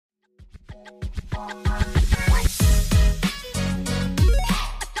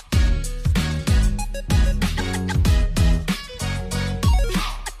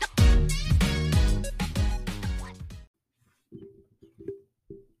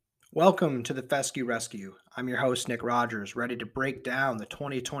Welcome to the Fescue Rescue. I'm your host, Nick Rogers, ready to break down the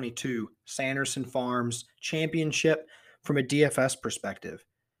 2022 Sanderson Farms Championship from a DFS perspective.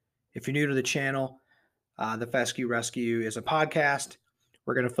 If you're new to the channel, the Fescue Rescue is a podcast.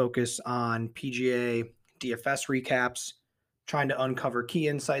 We're going to focus on PGA DFS recaps, trying to uncover key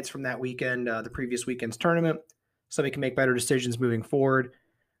insights from that weekend, the previous weekend's tournament, so we can make better decisions moving forward,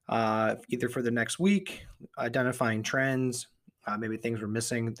 either for the next week, identifying trends, maybe things we're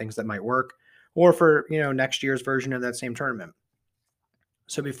missing, things that might work, or for next year's version of that same tournament.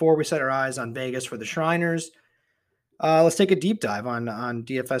 So before we set our eyes on Vegas for the Shriners, let's take a deep dive on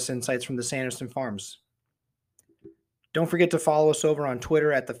DFS insights from the Sanderson Farms. Don't forget to follow us over on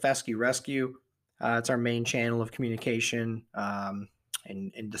Twitter at the Fescue Rescue. It's our main channel of communication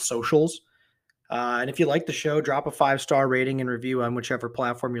in the socials. And if you like the show, drop a 5-star rating and review on whichever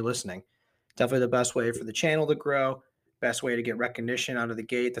platform you're listening. Definitely the best way for the channel to grow. Best way to get recognition out of the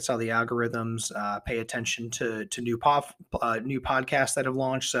gate. That's how the algorithms pay attention to new podcasts that have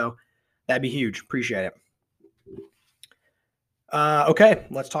launched. So that'd be huge. Appreciate it. Okay,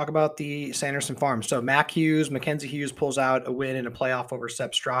 let's talk about the Sanderson Farms. So Mackenzie Hughes pulls out a win in a playoff over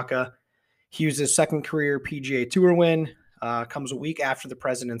Sepp Straka. Hughes' second career PGA Tour win comes a week after the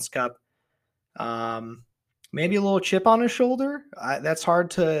President's Cup. Maybe a little chip on his shoulder. That's hard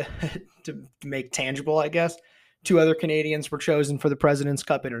to make tangible, I guess. 2 other Canadians were chosen for the President's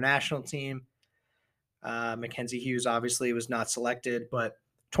Cup international team. Mackenzie Hughes obviously was not selected, but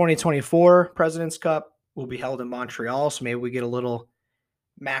 2024 President's Cup will be held in Montreal, so maybe we get a little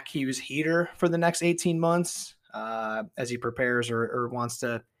Mac Hughes heater for the next 18 months as he prepares or wants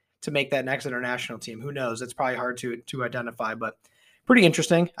to make that next international team. Who knows? It's probably hard to identify, but pretty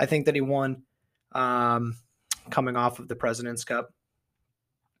interesting. I think that he won coming off of the President's Cup.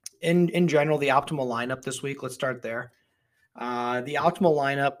 In general, the optimal lineup this week, let's start there. The optimal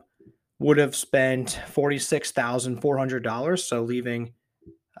lineup would have spent $46,400, so leaving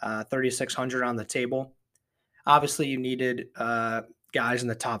 $3,600 on the table. Obviously, you needed guys in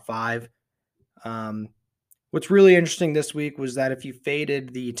the top 5. What's really interesting this week was that if you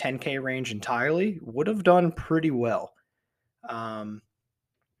faded the 10K range entirely, would have done pretty well.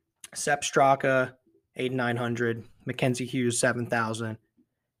 Sepp Straka, 8,900. Mackenzie Hughes, 7,000.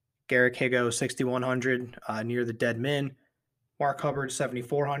 Garrick Higgo, 6,100, near the dead min. Mark Hubbard,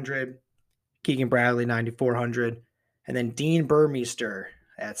 7,400. Keegan Bradley, 9,400. And then Dean Burmeister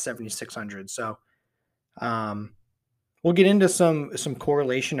at 7,600. So we'll get into some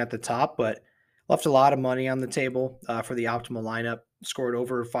correlation at the top, but left a lot of money on the table for the optimal lineup. Scored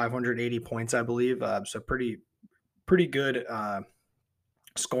over 580 points, I believe. So pretty good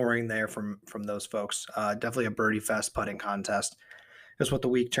scoring there from those folks. Definitely a birdie fest putting contest. That's what the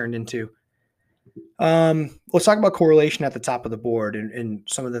week turned into. Let's talk about correlation at the top of the board and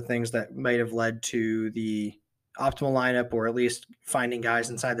some of the things that might have led to the optimal lineup, or at least finding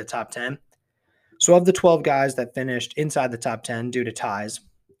guys inside the top 10. So of the 12 guys that finished inside the top 10 due to ties,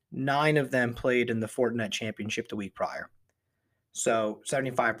 9 of them played in the Fortinet Championship the week prior. So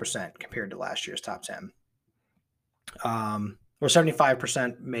 75% compared to last year's top 10. Or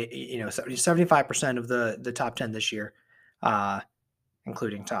 75%, 75% of the top 10 this year,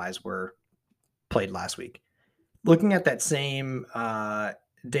 including ties, were played last week. Looking at that same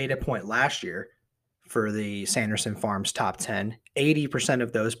data point last year for the Sanderson Farms top 10, 80%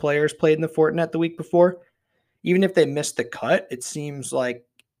 of those players played in the Fortinet the week before. Even if they missed the cut, it seems like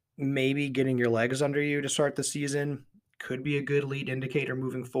maybe getting your legs under you to start the season could be a good lead indicator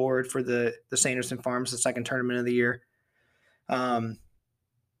moving forward for the Sanderson Farms, the second tournament of the year. Again,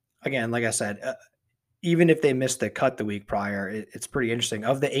 like I said, even if they missed the cut the week prior, it's pretty interesting.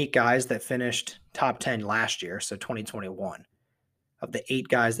 Of the 8 guys that finished top 10 last year, so 2021, of the 8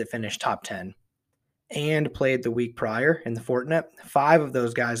 guys that finished top 10 and played the week prior in the Fortinet, 5 of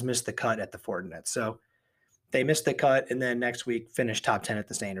those guys missed the cut at the Fortinet. So they missed the cut and then next week finished top 10 at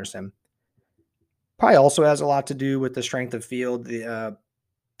the Sanderson. Probably also has a lot to do with the strength of field. The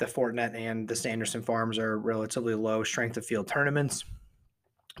Fortinet and the Sanderson Farms are relatively low strength of field tournaments.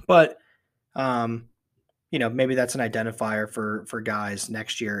 But maybe that's an identifier for guys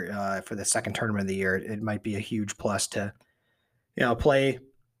next year for the second tournament of the year. It might be a huge plus to, play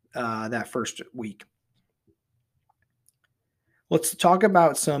that first week. Let's talk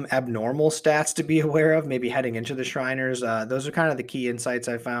about some abnormal stats to be aware of, maybe heading into the Shriners. Those are kind of the key insights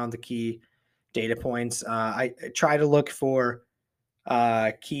I found, the key data points. I try to look for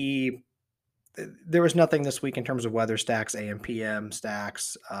key there was nothing this week in terms of weather stacks, AM, PM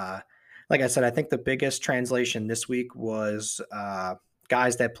stacks. Like I said, I think the biggest translation this week was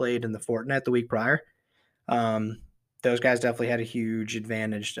guys that played in the Fortinet the week prior. Those guys definitely had a huge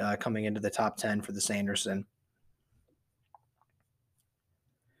advantage coming into the top 10 for the Sanderson.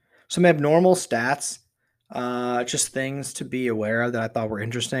 Some abnormal stats, just things to be aware of that I thought were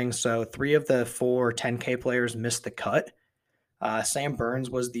interesting. So 3 of the 4 10K players missed the cut. Sam Burns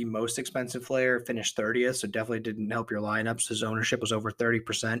was the most expensive player, finished 30th, so definitely didn't help your lineups. His ownership was over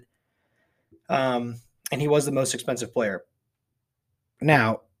 30%. And he was the most expensive player.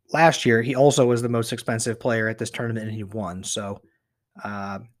 Now, last year, he also was the most expensive player at this tournament, and he won. So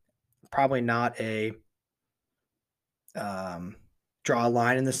probably not a draw a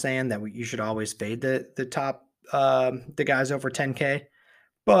line in the sand that you should always fade the top the guys over 10K.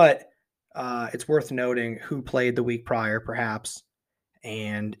 But it's worth noting who played the week prior, perhaps,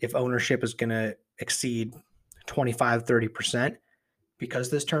 and if ownership is going to exceed 25, 30%, because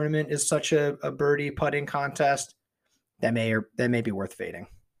this tournament is such a birdie putting contest, that may be worth fading.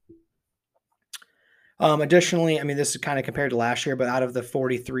 Additionally, I mean, this is kind of compared to last year, but out of the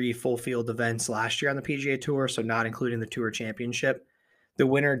 43 full field events last year on the PGA Tour, so not including the Tour Championship, the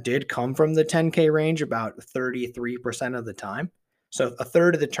winner did come from the 10K range about 33% of the time. So a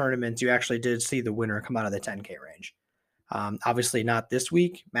third of the tournaments, you actually did see the winner come out of the 10K range. Obviously not this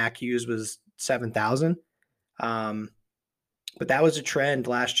week. Mac Hughes was 7,000. But that was a trend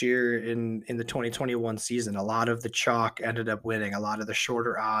last year in the 2021 season. A lot of the chalk ended up winning. A lot of the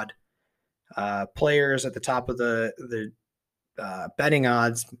shorter odd players at the top of the betting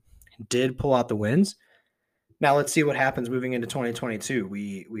odds did pull out the wins. Now let's see what happens moving into 2022.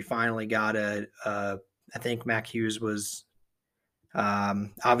 We finally got I think Mac Hughes was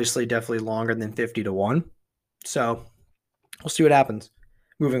obviously definitely longer than 50-1. So we'll see what happens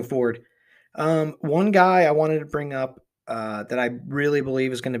moving forward. One guy I wanted to bring up that I really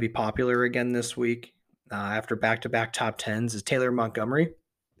believe is going to be popular again this week after back-to-back top 10s is Taylor Montgomery.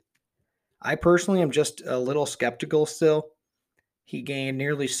 I personally am just a little skeptical still. He gained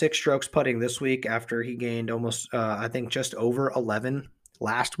nearly 6 strokes putting this week after he gained almost, I think, just over 11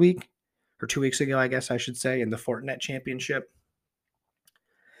 last week, or 2 weeks ago, I guess I should say, in the Fortinet Championship.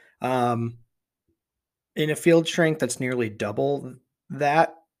 In a field strength that's nearly double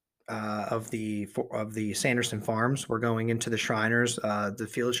that of the Sanderson Farms, we're going into the Shriners. The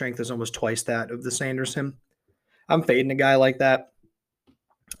field strength is almost twice that of the Sanderson. I'm fading a guy like that.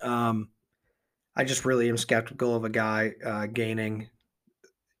 I just really am skeptical of a guy gaining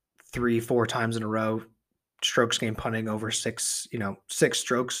 3-4 times in a row strokes gained punting over 6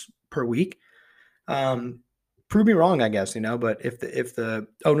 strokes per week. Prove me wrong, I guess, but if the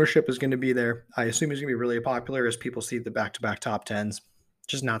ownership is going to be there, I assume he's going to be really popular as people see the back-to-back top 10s.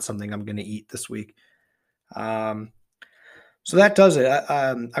 Just not something I'm going to eat this week. So that does it.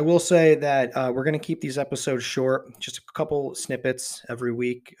 I will say that we're going to keep these episodes short, just a couple snippets every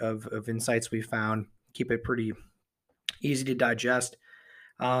week of insights we found. Keep it pretty easy to digest.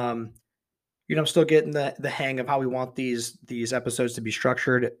 I'm still getting the hang of how we want these episodes to be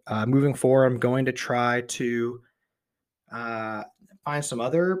structured. Moving forward, I'm going to try to find some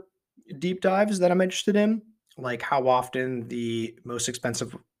other deep dives that I'm interested in, like how often the most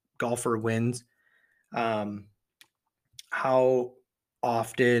expensive golfer wins, how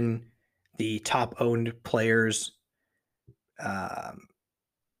often the top owned players,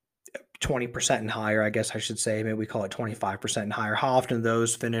 20% and higher, I guess I should say, maybe we call it 25% and higher, how often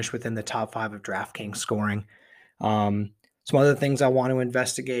those finish within the top 5 of DraftKings scoring. Some other things I want to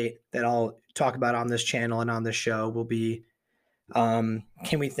investigate that I'll talk about on this channel and on this show will be, can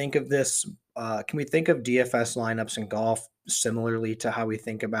we think of DFS lineups in golf similarly to how we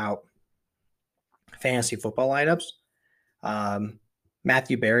think about fantasy football lineups?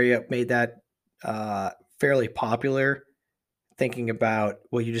 Matthew Berry made that fairly popular, thinking about,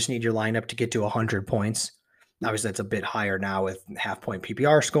 well, you just need your lineup to get to 100 points. Obviously, that's a bit higher now with half-point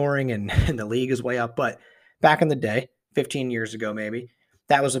PPR scoring, and the league is way up. But back in the day, 15 years ago maybe,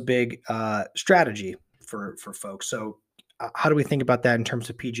 that was a big strategy for folks. So how do we think about that in terms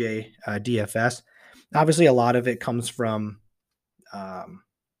of PGA DFS? Obviously, a lot of it comes from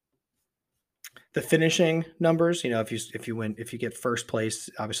the finishing numbers. If you get first place,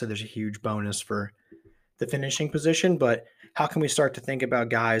 obviously there's a huge bonus for the finishing position. But how can we start to think about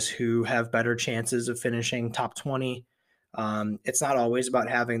guys who have better chances of finishing top 20? It's not always about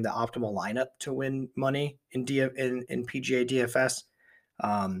having the optimal lineup to win money in PGA DFS.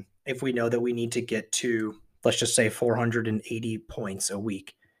 If we know that we need to get to, let's just say, 480 points a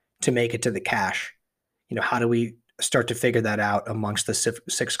week to make it to the cash, how do we start to figure that out amongst the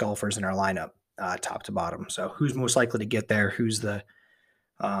 6 golfers in our lineup? top to bottom. So who's most likely to get there? Who's the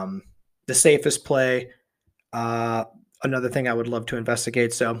safest play? Another thing I would love to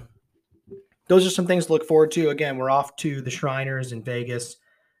investigate. So those are some things to look forward to. Again, we're off to the Shriners in Vegas.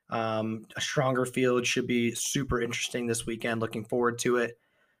 A stronger field should be super interesting this weekend. Looking forward to it.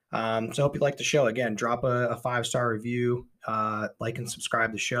 So I hope you like the show. Again, drop a 5-star review, like and subscribe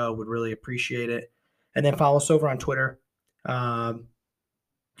to the show. Would really appreciate it. And then follow us over on Twitter.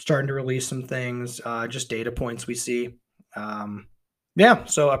 Starting to release some things, just data points we see. Yeah,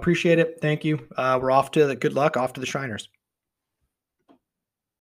 so appreciate it. Thank you. We're off to the good luck, off to the Shriners.